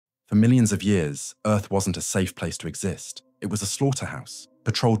For millions of years, Earth wasn't a safe place to exist. It was a slaughterhouse,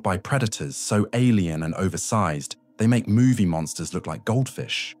 patrolled by predators so alien and oversized, they make movie monsters look like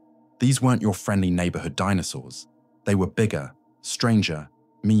goldfish. These weren't your friendly neighborhood dinosaurs. They were bigger, stranger,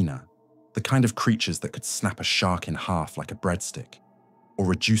 meaner. The kind of creatures that could snap a shark in half like a breadstick, or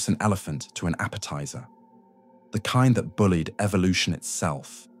reduce an elephant to an appetizer. The kind that bullied evolution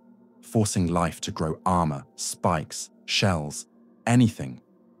itself, forcing life to grow armor, spikes, shells, anything,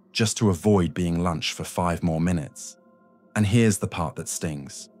 just to avoid being lunch for 5 more minutes. And here's the part that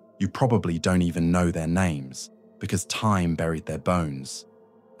stings. You probably don't even know their names, because time buried their bones,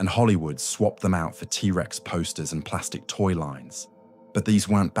 and Hollywood swapped them out for T-Rex posters and plastic toy lines. But these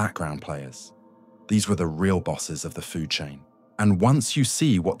weren't background players. These were the real bosses of the food chain. And once you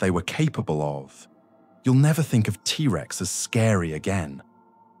see what they were capable of, you'll never think of T-Rex as scary again.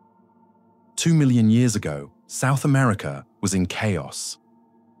 2 million years ago, South America was in chaos.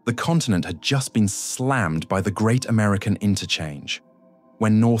 The continent had just been slammed by the Great American Interchange,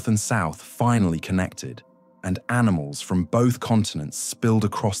 when North and South finally connected, and animals from both continents spilled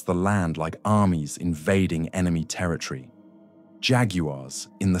across the land like armies invading enemy territory. Jaguars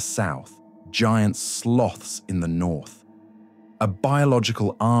in the south, giant sloths in the north. A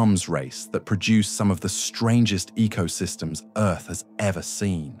biological arms race that produced some of the strangest ecosystems Earth has ever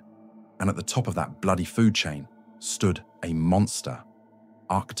seen. And at the top of that bloody food chain stood a monster,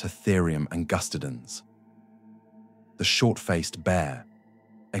 Arctotherium angustidens. The short-faced bear,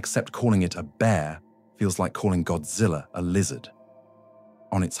 except calling it a bear feels like calling Godzilla a lizard.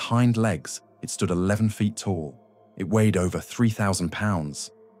 On its hind legs, it stood 11 feet tall. It weighed over 3,000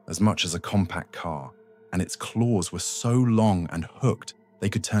 pounds, as much as a compact car, and its claws were so long and hooked they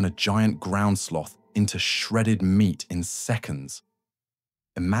could turn a giant ground sloth into shredded meat in seconds.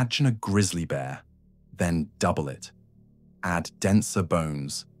 Imagine a grizzly bear, then double it. Add denser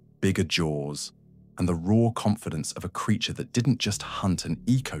bones, bigger jaws, and the raw confidence of a creature that didn't just hunt an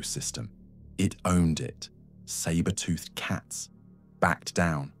ecosystem, it owned it. Saber-toothed cats, backed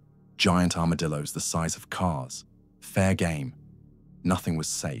down, giant armadillos the size of cars. Fair game. Nothing was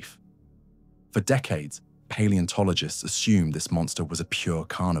safe. For decades, paleontologists assumed this monster was a pure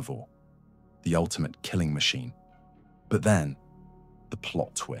carnivore, the ultimate killing machine. But then, the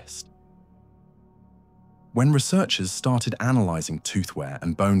plot twist. When researchers started analyzing tooth wear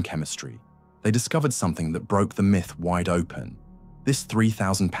and bone chemistry, they discovered something that broke the myth wide open. This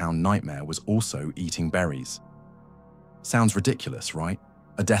 3,000-pound nightmare was also eating berries. Sounds ridiculous, right?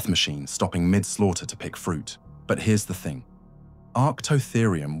 A death machine stopping mid-slaughter to pick fruit. But here's the thing.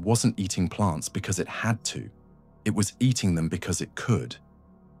 Arctotherium wasn't eating plants because it had to. It was eating them because it could.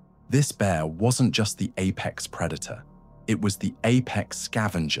 This bear wasn't just the apex predator. It was the apex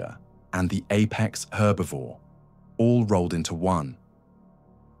scavenger and the apex herbivore, all rolled into one.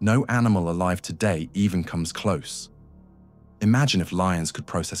 No animal alive today even comes close. Imagine if lions could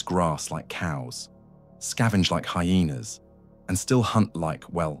process grass like cows, scavenge like hyenas, and still hunt like,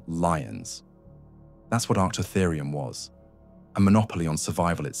 well, lions. That's what Arctotherium was, a monopoly on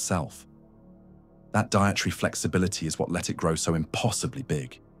survival itself. That dietary flexibility is what let it grow so impossibly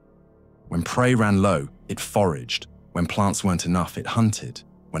big. When prey ran low, it foraged. When plants weren't enough, it hunted.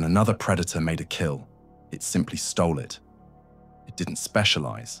 When another predator made a kill, it simply stole it. It didn't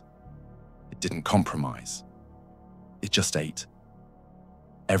specialize. It didn't compromise. It just ate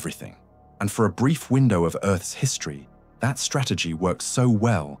everything. And for a brief window of Earth's history, that strategy worked so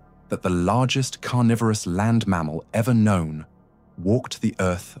well that the largest carnivorous land mammal ever known walked the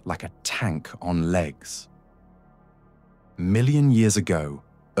Earth like a tank on legs. A million years ago,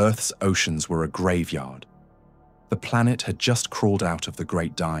 Earth's oceans were a graveyard. The planet had just crawled out of the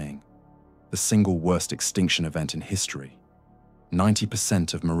Great Dying, the single worst extinction event in history.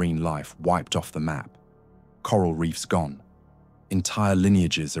 90% of marine life wiped off the map. Coral reefs gone. Entire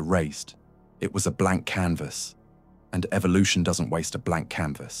lineages erased. It was a blank canvas, and evolution doesn't waste a blank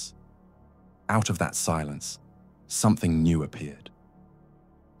canvas. Out of that silence, something new appeared.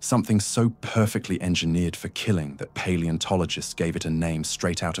 Something so perfectly engineered for killing that paleontologists gave it a name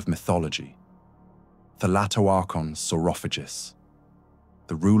straight out of mythology. Thalattoarchon saurophagus,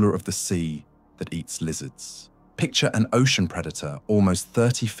 the ruler of the sea that eats lizards. Picture an ocean predator almost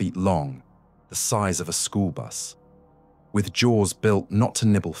 30 feet long, the size of a school bus, with jaws built not to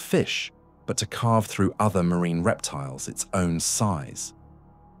nibble fish, but to carve through other marine reptiles its own size.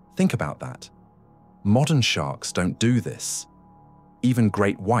 Think about that. Modern sharks don't do this. Even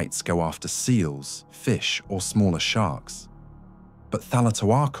great whites go after seals, fish, or smaller sharks. But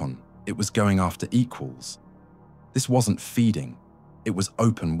Thalattoarchon, it was going after equals. This wasn't feeding, it was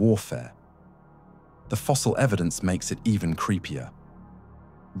open warfare. The fossil evidence makes it even creepier.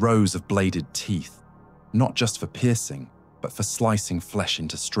 rows of bladed teeth, not just for piercing, but for slicing flesh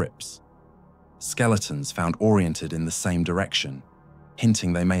into strips. Skeletons found oriented in the same direction,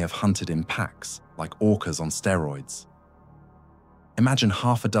 hinting they may have hunted in packs, like orcas on steroids. Imagine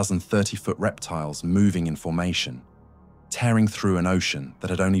half a dozen 30-foot reptiles moving in formation, tearing through an ocean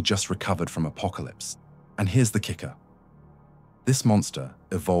that had only just recovered from apocalypse. And here's the kicker. This monster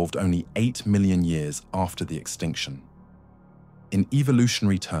evolved only 8 million years after the extinction. In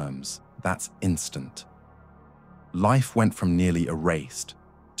evolutionary terms, that's instant. Life went from nearly erased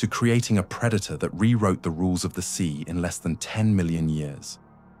to creating a predator that rewrote the rules of the sea in less than 10 million years.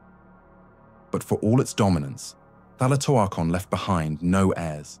 But for all its dominance, Thalattoarchon left behind no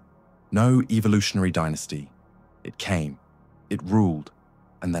heirs, no evolutionary dynasty. It came, it ruled,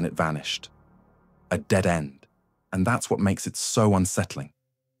 and then it vanished. A dead end, and that's what makes it so unsettling.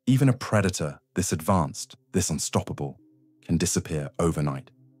 Even a predator this advanced, this unstoppable, can disappear overnight.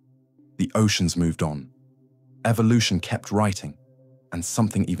 The oceans moved on. Evolution kept writing, and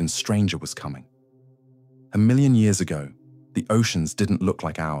something even stranger was coming. 1 million years ago, the oceans didn't look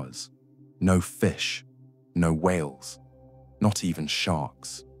like ours. No fish, no whales, not even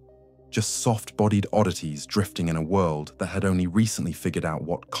sharks. Just soft-bodied oddities drifting in a world that had only recently figured out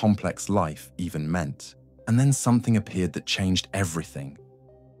what complex life even meant. And then something appeared that changed everything.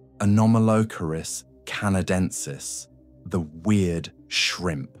 Anomalocaris canadensis, the weird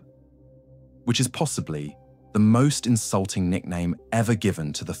shrimp, which is possibly the most insulting nickname ever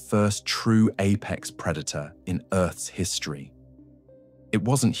given to the first true apex predator in Earth's history. It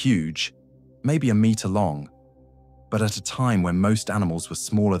wasn't huge, maybe a meter long, but at a time when most animals were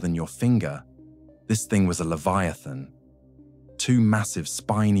smaller than your finger, this thing was a leviathan. 2 massive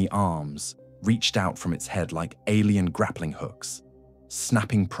spiny arms reached out from its head like alien grappling hooks,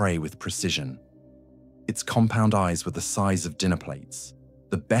 snapping prey with precision. Its compound eyes were the size of dinner plates,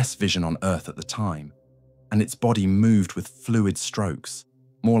 the best vision on Earth at the time, and its body moved with fluid strokes,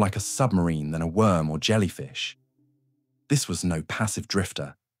 more like a submarine than a worm or jellyfish. This was no passive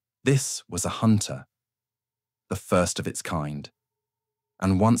drifter. This was a hunter, the first of its kind.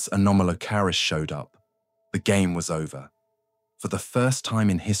 And once Anomalocaris showed up, the game was over. For the first time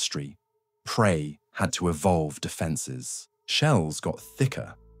in history, prey had to evolve defenses. Shells got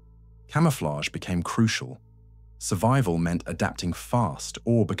thicker. Camouflage became crucial. Survival meant adapting fast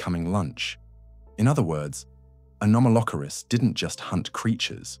or becoming lunch. In other words, Anomalocaris didn't just hunt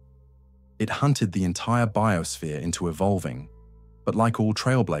creatures. It hunted the entire biosphere into evolving, but like all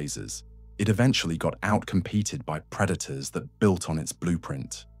trailblazers, it eventually got outcompeted by predators that built on its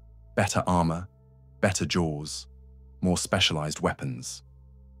blueprint. Better armor, better jaws, more specialized weapons.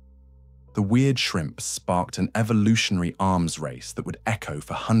 The weird shrimp sparked an evolutionary arms race that would echo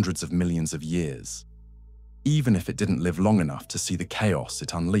for hundreds of millions of years, even if it didn't live long enough to see the chaos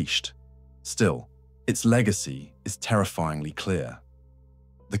it unleashed. Still, its legacy is terrifyingly clear.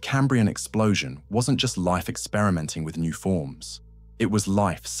 The Cambrian explosion wasn't just life experimenting with new forms. It was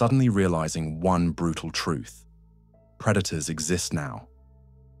life suddenly realizing one brutal truth. Predators exist now.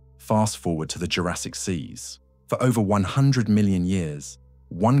 Fast forward to the Jurassic Seas. For over 100 million years,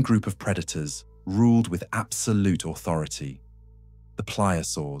 one group of predators ruled with absolute authority: the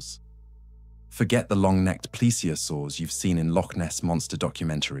Pliosaurs. Forget the long-necked Plesiosaurs you've seen in Loch Ness monster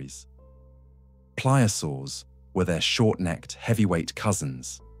documentaries. Pliosaurs were their short-necked, heavyweight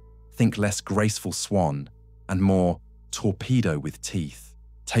cousins. Think less graceful swan and more torpedo with teeth.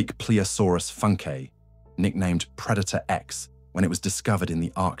 Take Pliosaurus funke, nicknamed Predator X when it was discovered in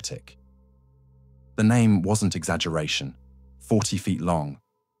the Arctic. The name wasn't exaggeration. 40 feet long,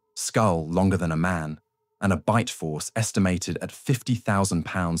 skull longer than a man, and a bite force estimated at 50,000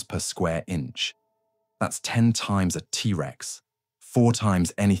 pounds per square inch. That's 10 times a T-Rex, 4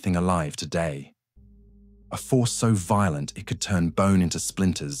 times anything alive today. A force so violent it could turn bone into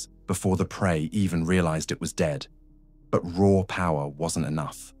splinters before the prey even realized it was dead. But raw power wasn't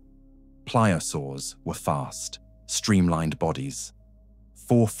enough. Pliosaurs were fast, streamlined bodies.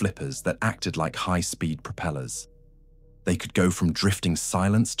 4 flippers that acted like high-speed propellers. They could go from drifting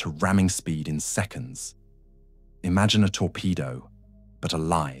silence to ramming speed in seconds. Imagine a torpedo, but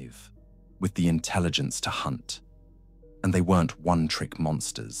alive, with the intelligence to hunt. And they weren't one-trick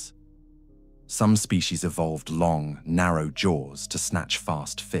monsters. Some species evolved long, narrow jaws to snatch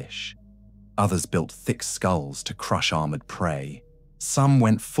fast fish. Others built thick skulls to crush armored prey. Some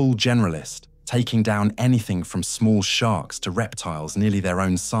went full generalist, taking down anything from small sharks to reptiles nearly their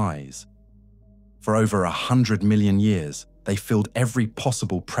own size. For over 100 million years, they filled every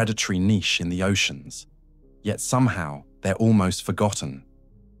possible predatory niche in the oceans. Yet somehow, they're almost forgotten,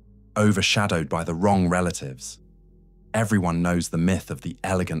 overshadowed by the wrong relatives. Everyone knows the myth of the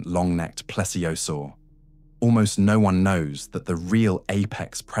elegant long-necked plesiosaur. Almost no one knows that the real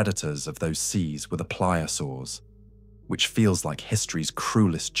apex predators of those seas were the pliosaurs, which feels like history's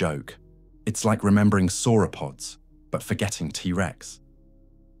cruelest joke. It's like remembering sauropods, but forgetting T-Rex.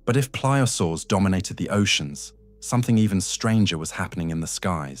 But if pliosaurs dominated the oceans, something even stranger was happening in the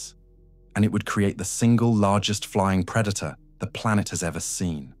skies, and it would create the single largest flying predator the planet has ever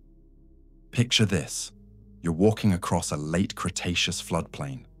seen. Picture this. You're walking across a late Cretaceous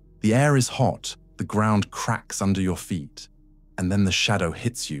floodplain. The air is hot, the ground cracks under your feet, and then the shadow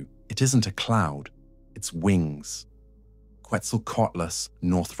hits you. It isn't a cloud, it's wings. Quetzalcoatlus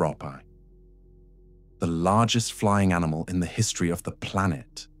northropi. The largest flying animal in the history of the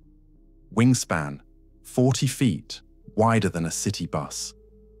planet. Wingspan, 40 feet, wider than a city bus.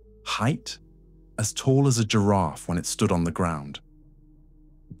 Height, as tall as a giraffe when it stood on the ground.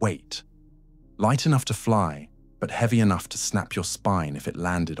 Weight, light enough to fly, but heavy enough to snap your spine if it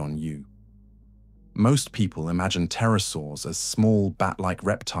landed on you. Most people imagine pterosaurs as small bat-like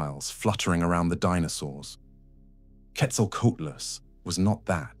reptiles fluttering around the dinosaurs. Quetzalcoatlus was not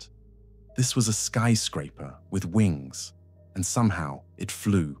that. This was a skyscraper with wings, and somehow it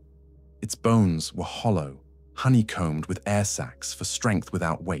flew. Its bones were hollow, honeycombed with air sacs for strength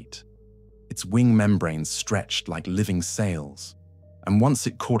without weight. Its wing membranes stretched like living sails, and once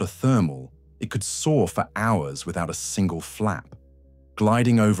it caught a thermal, it could soar for hours without a single flap,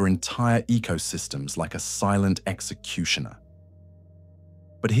 gliding over entire ecosystems like a silent executioner.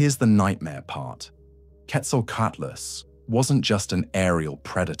 But here's the nightmare part. Quetzalcoatlus wasn't just an aerial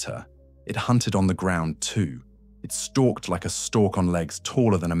predator. It hunted on the ground too. It stalked like a stork on legs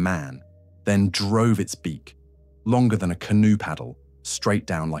taller than a man, then drove its beak, longer than a canoe paddle, straight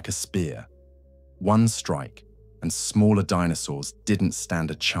down like a spear. One strike, and smaller dinosaurs didn't stand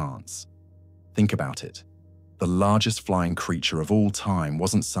a chance. Think about it. The largest flying creature of all time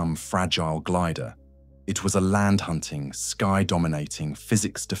wasn't some fragile glider. It was a land-hunting, sky-dominating,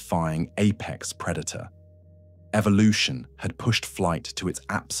 physics-defying apex predator. Evolution had pushed flight to its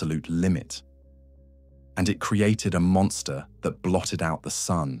absolute limit, and it created a monster that blotted out the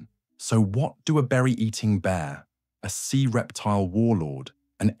sun. So what do a berry-eating bear, a sea reptile warlord,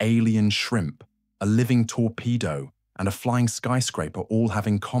 an alien shrimp, a living torpedo, and a flying skyscraper all have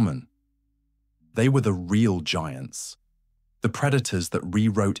in common? They were the real giants, the predators that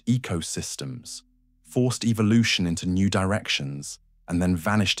rewrote ecosystems, forced evolution into new directions, and then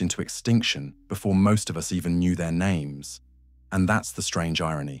vanished into extinction before most of us even knew their names. And that's the strange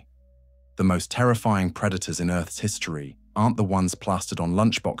irony. The most terrifying predators in Earth's history aren't the ones plastered on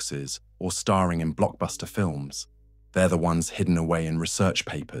lunchboxes or starring in blockbuster films. They're the ones hidden away in research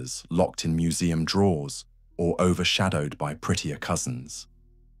papers, locked in museum drawers, or overshadowed by prettier cousins.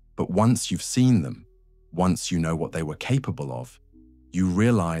 But once you've seen them, once you know what they were capable of, you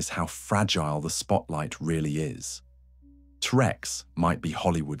realize how fragile the spotlight really is. T-Rex might be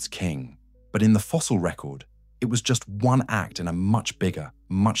Hollywood's king, but in the fossil record, it was just one act in a much bigger,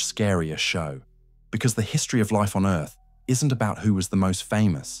 much scarier show. Because the history of life on Earth isn't about who was the most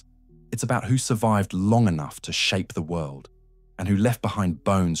famous. It's about who survived long enough to shape the world, and who left behind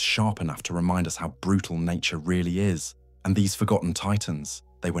bones sharp enough to remind us how brutal nature really is. And these forgotten titans,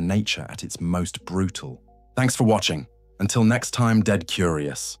 they were nature at its most brutal. Thanks for watching. Until next time, Dead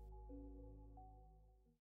Curious.